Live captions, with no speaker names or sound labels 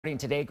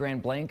Today,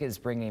 Grand Blanc is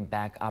bringing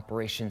back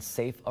Operation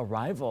Safe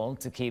Arrival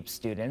to keep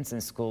students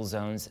in school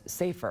zones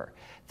safer.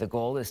 The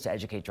goal is to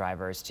educate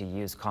drivers to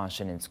use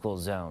caution in school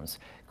zones.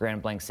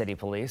 Grand Blanc City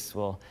Police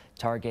will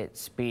target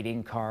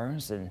speeding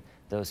cars and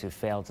those who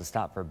fail to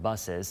stop for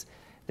buses.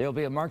 There will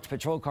be a marked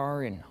patrol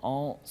car in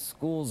all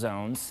school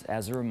zones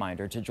as a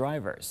reminder to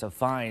drivers. So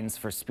fines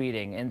for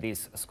speeding in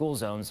these school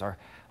zones are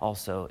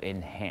also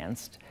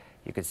enhanced.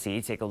 You can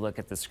take a look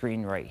at the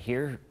screen right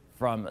here.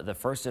 From the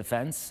first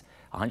offense,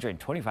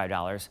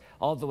 $125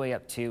 all the way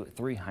up to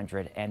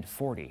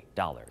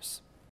 $340.